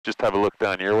Just have a look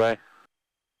down your way.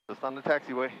 Just on the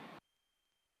taxiway.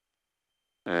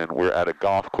 And we're at a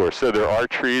golf course. So there are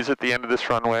trees at the end of this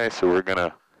runway, so we're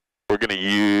gonna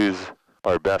use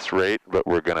our best rate, but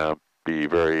we're gonna be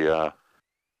very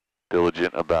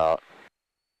diligent about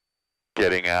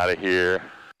getting out of here.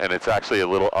 And it's actually a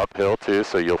little uphill too,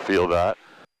 so you'll feel that.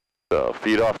 So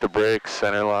feet off the brakes,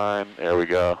 center line, there we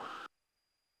go.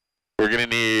 We're gonna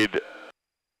need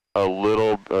a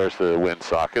little, where's the wind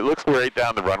sock? It looks right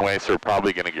down the runway, so we're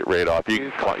probably gonna get right off.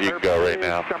 You can go right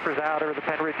now. Jumpers out over the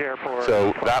Penn Ridge Airport.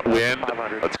 So that wind,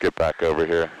 let's get back over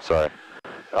here, sorry.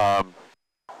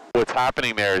 What's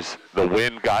happening there is the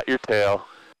wind got your tail,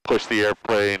 pushed the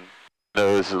airplane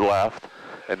nose left,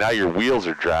 and now your wheels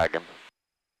are dragging.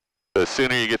 The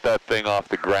sooner you get that thing off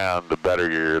the ground, the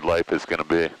better your life is going to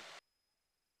be.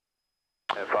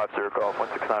 N50 Golf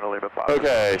 169 Lima 5.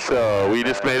 Okay, so we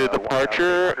just made a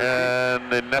departure, and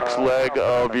the next leg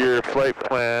of your flight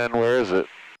plan, where is it?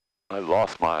 I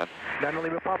lost mine. 9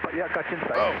 Lima Papa, yeah, got you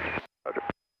inside. Oh.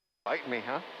 Bite me,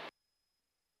 huh?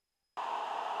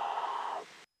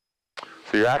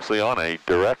 So you're actually on a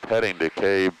direct heading to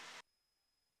KBLM,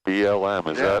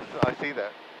 is that? I see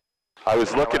that. I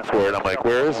was looking for it, I'm like,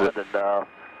 where is it? This last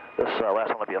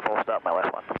one will be a full stop, my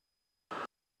last one.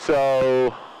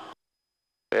 So,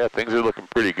 yeah, things are looking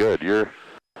pretty good. Your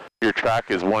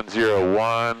track is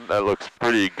 101. That looks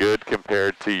pretty good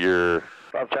compared to your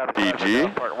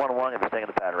DG. Part 101 if you're staying in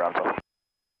the pad route.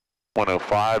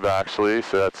 105 actually,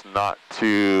 so that's not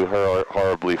too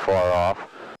horribly far off.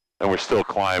 And we're still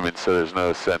climbing, so there's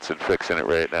no sense in fixing it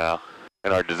right now.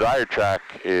 And our desired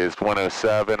track is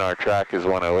 107, our track is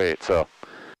 108, so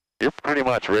you're pretty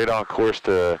much right on course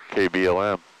to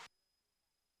KBLM.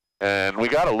 And we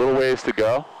got a little ways to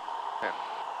go.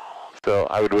 So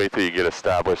I would wait till you get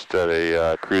established at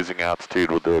a cruising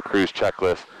altitude. We'll do a cruise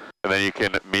checklist, and then you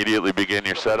can immediately begin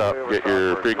your setup, get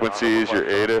your frequencies, your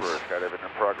ATIS.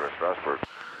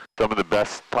 Some of the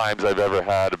best times I've ever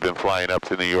had have been flying up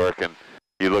to New York, and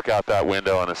you look out that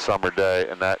window on a summer day,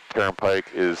 and that turnpike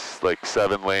is like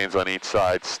 7 lanes on each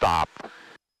side, stopped,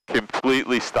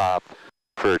 completely stopped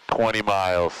for 20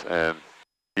 miles, and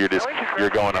you're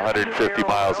going 150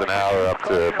 miles an hour up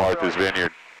to Martha's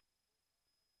Vineyard.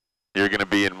 You're going to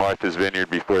be in Martha's Vineyard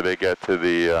before they get to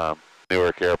the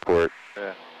Newark Airport,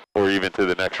 or even to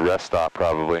the next rest stop,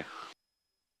 probably.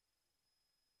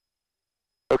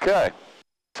 Okay,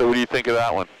 so what do you think of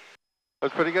that one?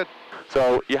 That's pretty good.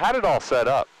 So you had it all set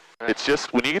up. It's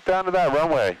just when you get down to that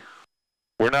runway,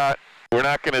 we're not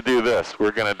going to do this.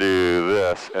 We're going to do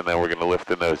this, and then we're going to lift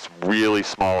in those really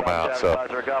small amounts. So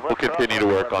we'll continue to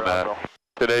work on that.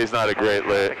 Today's not a great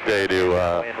day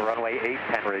to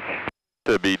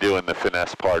be doing the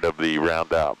finesse part of the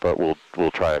round out, but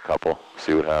we'll try a couple,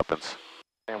 see what happens.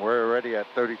 And we're already at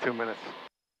 32 minutes.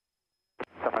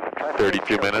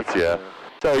 32 minutes, yeah.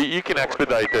 So you can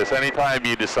expedite this anytime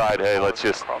you decide, hey, let's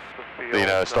just,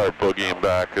 start boogieing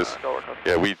back, because,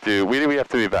 yeah, we have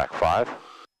to be back 5?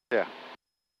 Yeah.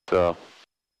 So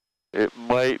it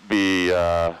might be,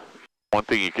 one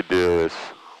thing you could do is,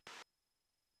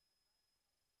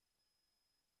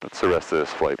 what's the rest of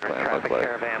this flight plan look like?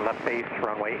 Caravan, left base,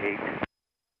 runway 8.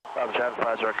 Left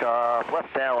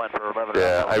downwind for 11.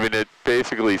 Yeah, I mean, it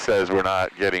basically says we're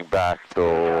not getting back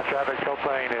till Traffic still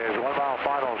plane is 1 mile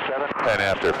final 7. 10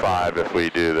 after 5 if we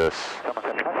do this.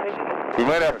 We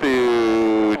might have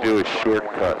to do a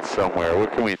shortcut somewhere.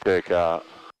 What can we take out?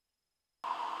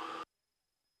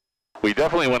 We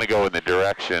definitely want to go in the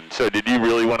direction. So did you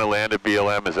really want to land at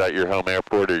BLM? Is that your home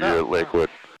airport, or you're at Lakewood?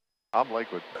 I'm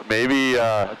Lakewood. Maybe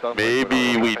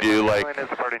we do like,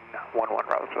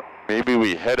 maybe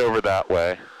we head over that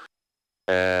way,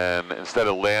 and instead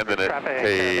of landing at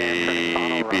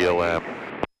BLM,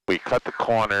 we cut the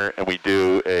corner and we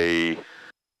do see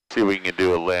if we can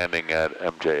do a landing at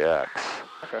MJX.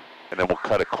 Okay. And then we'll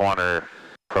cut a corner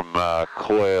from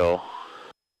coil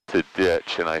to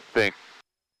ditch, and I think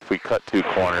if we cut 2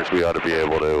 corners, we ought to be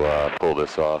able to pull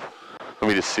this off. Let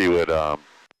me just see what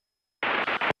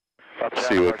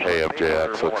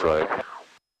KMJX looks like.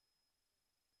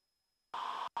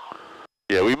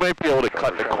 Yeah, we might be able to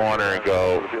cut the corner and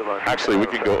go, actually we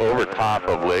can go over top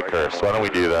of Lakehurst. Why don't we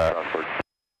do that?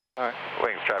 Alright.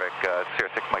 Wings traffic, Sierra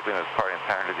 6 Mike Lima is departing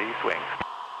pattern to the east, wings.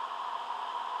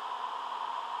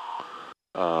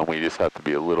 We just have to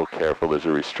be a little careful. There's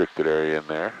a restricted area in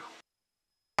there.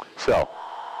 So.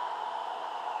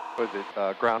 Was it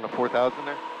ground to 4,000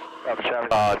 there?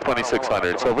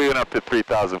 2,600. So if we went up to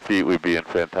 3,000 feet, we'd be in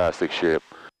fantastic shape.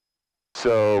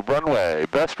 So runway,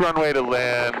 best runway to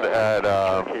land at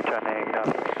left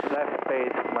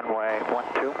base, runway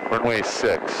 12. runway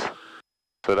 6.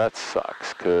 So so that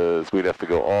sucks, because we'd have to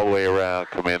go all the way around,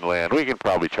 come in, land. We can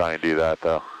probably try and do that,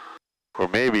 though. Or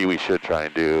maybe we should try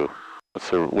and do,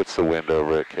 what's the wind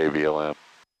over at KVLM?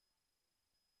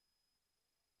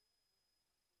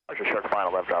 Roger, short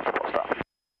final left off the full stop. You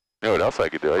know what else I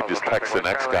could do? I could just text the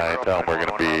next guy and tell him we're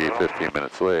going to be 15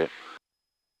 minutes late.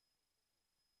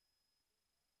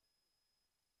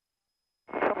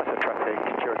 Somerset traffic,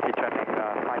 Cherokee traffic,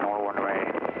 final runway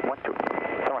 12,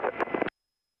 Somerset.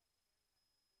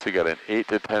 So you got an 8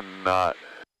 to 10 knot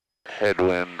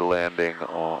headwind landing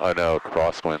on, oh no,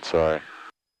 crosswind, sorry.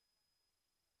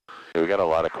 Yeah, we got a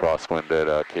lot of crosswind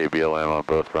at KBLM on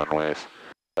both runways.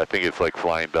 I think it's like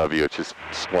flying W, it's just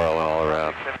swirling all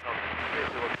around.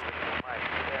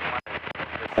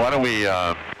 Why don't we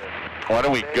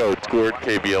go toward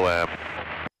KBLM?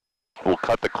 We'll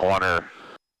cut the corner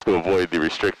to avoid the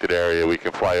restricted area. We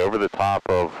can fly over the top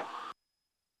of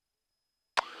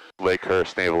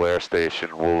Lakehurst Naval Air Station.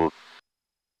 We'll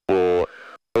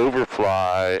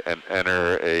overfly and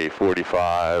enter a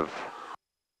 45,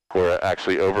 or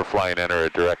actually overfly and enter a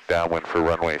direct downwind for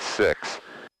runway 6.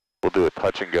 We'll do a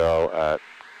touch and go at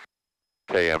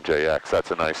KMJX.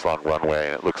 That's a nice long runway,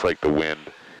 and it looks like the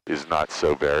wind is not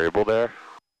so variable there.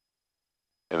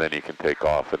 And then you can take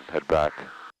off and head back.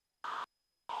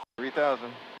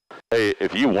 3,000. Hey,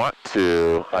 if you want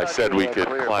to, I said we could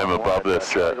climb above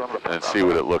this and see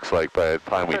what it looks like. By the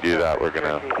time we do that, we're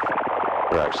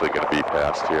actually gonna be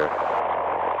past here.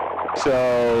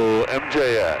 So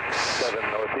MJX,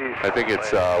 I think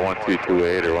it's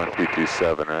 1228 or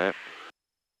 1227, right?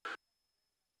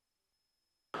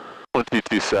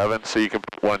 1227, so you can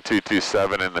put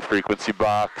 1227 in the frequency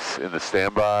box in the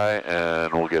standby,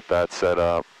 and we'll get that set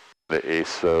up. The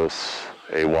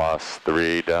AWOS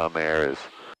 3 down there is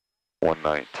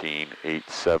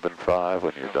 119.875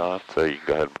 when you're done, so you can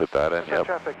go ahead and put that in. Yep.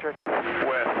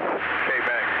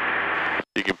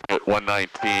 You can put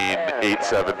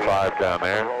 119.875 down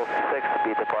there.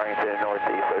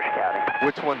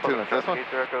 Which one tuna? This one?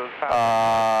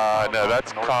 No,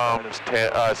 that's comms.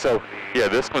 So, yeah,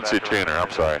 this one's your tuner. I'm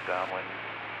sorry. How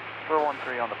do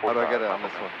I get it on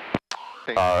this one?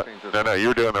 No, you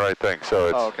were doing the right thing.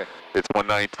 So it's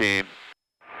 119.875.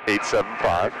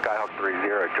 Skyhawk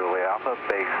 30, Julia Alpha,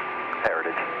 base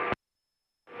Heritage.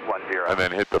 10. And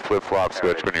then hit the flip-flop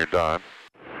switch when you're done.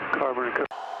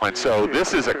 And so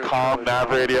this is a comm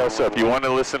nav radio, so if you want to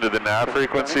listen to the nav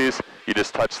frequencies, you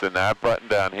just touch the nav button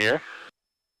down here.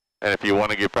 And if you want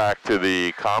to get back to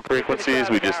the comm frequencies,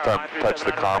 we just touch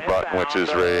the comm button, which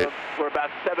is right.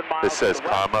 It says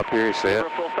comm up here, you see it?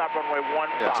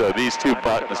 Yeah. So these two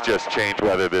buttons just change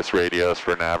whether this radio is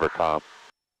for nav or comm.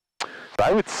 So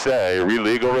I would say, are we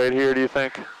legal right here, do you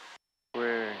think?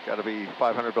 We're got to be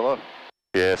 500 below.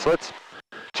 Yeah, so let's,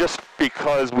 just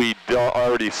because we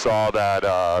already saw that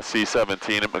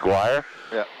C-17 at McGuire.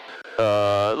 Yeah.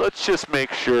 Let's just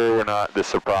make sure we're not the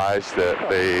surprise that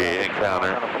they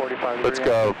encounter. Let's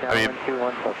go. I mean,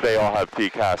 they all have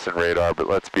TCAS and radar, but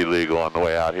let's be legal on the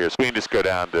way out here. So we can just go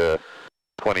down to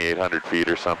 2,800 feet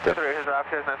or something. So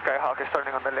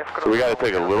we got to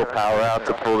take a little power out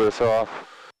to pull this off.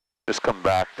 Just come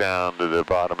back down to the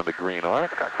bottom of the green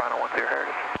arc.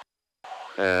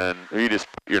 And you just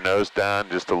put your nose down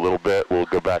just a little bit. We'll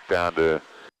go back down to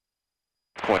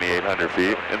 2,800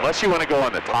 feet. Unless you want to go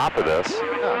on the top of this.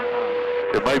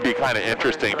 It might be kind of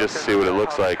interesting just to see what it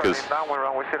looks like. Cause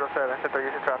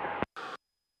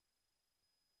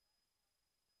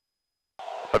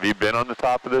have you been on the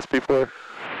top of this before?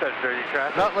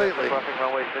 Not lately.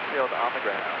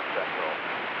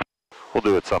 We'll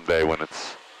do it someday when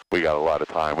we got a lot of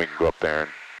time. We can go up there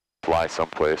and fly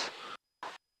someplace.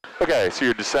 Okay, so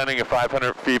you're descending at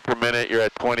 500 feet per minute. You're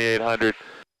at 2,800.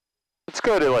 Let's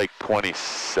go to like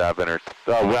 27 or,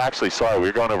 oh, well, actually, sorry,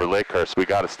 we're going over Lakehurst. We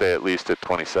got to stay at least at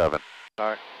 27. All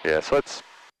right. Yeah, so let's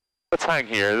hang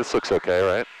here. This looks okay,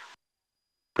 right?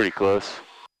 Pretty close.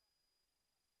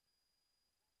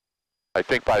 I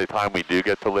think by the time we do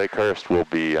get to Lakehurst, we'll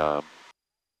be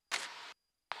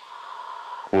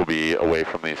away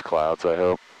from these clouds, I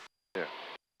hope. Yeah.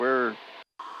 We're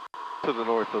to the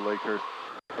north of Lakehurst.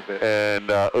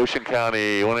 And Ocean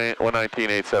County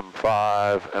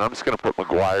 119.875, and I'm just going to put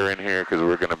McGuire in here because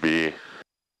we're going to be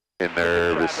in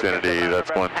their vicinity.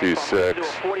 That's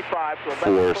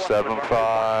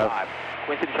 126.475.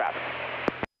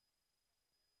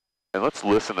 And let's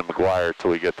listen to McGuire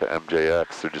till we get to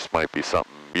MJX. There just might be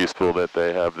something useful that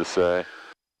they have to say.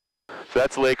 So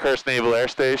that's Lakehurst Naval Air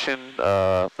Station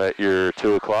at your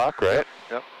 2 o'clock, right?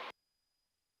 Yep.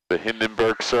 The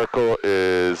Hindenburg Circle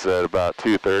is at about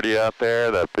 2:30 out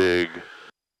there. That big,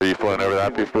 have you flown over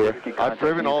that before? I've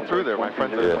driven all through there. My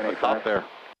friends are at the top there.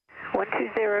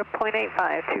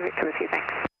 120.85 to Victor with you,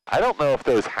 thanks. I don't know if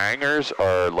those hangars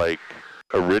are like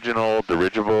original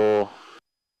dirigible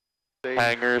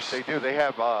hangars. They do. They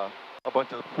have a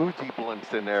bunch of Fuji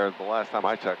blimps in there the last time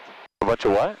I checked. A bunch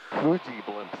of what? Fuji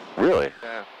blimps. Really?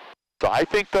 Yeah. So I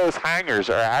think those hangars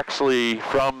are actually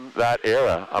from that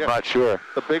era. I'm not sure.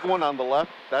 The big one on the left,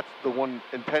 that's the one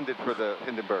intended for the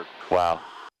Hindenburg. Wow.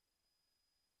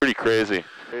 Pretty crazy.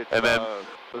 It's and then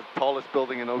the tallest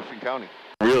building in Ocean County.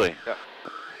 Really? Yeah.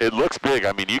 It looks big.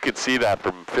 I mean, you can see that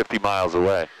from 50 miles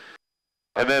away.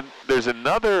 And then there's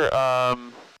another,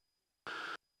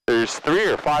 there's 3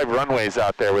 or 5 runways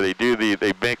out there where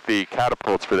they make the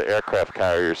catapults for the aircraft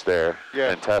carriers there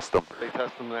and test them. They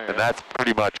test them there. And that's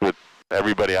pretty much what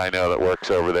everybody I know that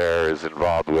works over there is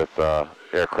involved with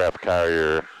aircraft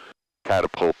carrier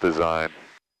catapult design.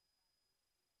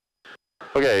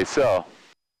 Okay, so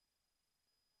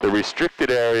the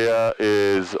restricted area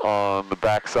is on the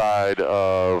backside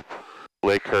of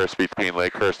Lakehurst, between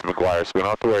Lakehurst and McGuire, so we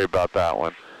don't have to worry about that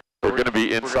one. We're going to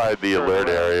be inside the alert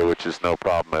area, which is no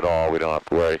problem at all. We don't have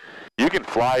to worry. You can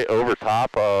fly over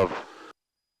top of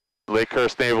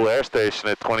Lakehurst Naval Air Station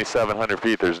at 2,700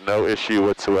 feet. There's no issue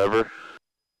whatsoever.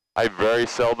 I very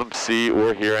seldom see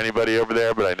or hear anybody over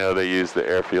there, but I know they use the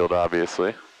airfield,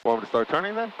 obviously. Want me to start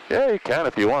turning then? Yeah, you can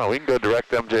if you want. We can go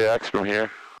direct MJX from here.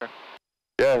 Okay.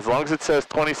 Yeah, as long as it says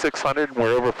 2,600 and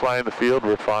we're overflying the field,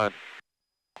 we're fine.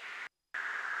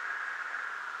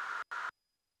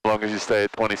 As long as you stay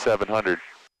at 2,700,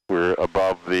 we're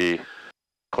above the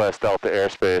Class Delta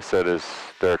airspace that is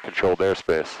their controlled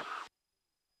airspace.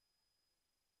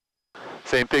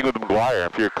 Same thing with McGuire.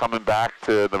 If you're coming back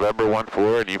to November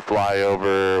 14 and you fly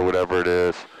over whatever it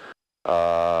is,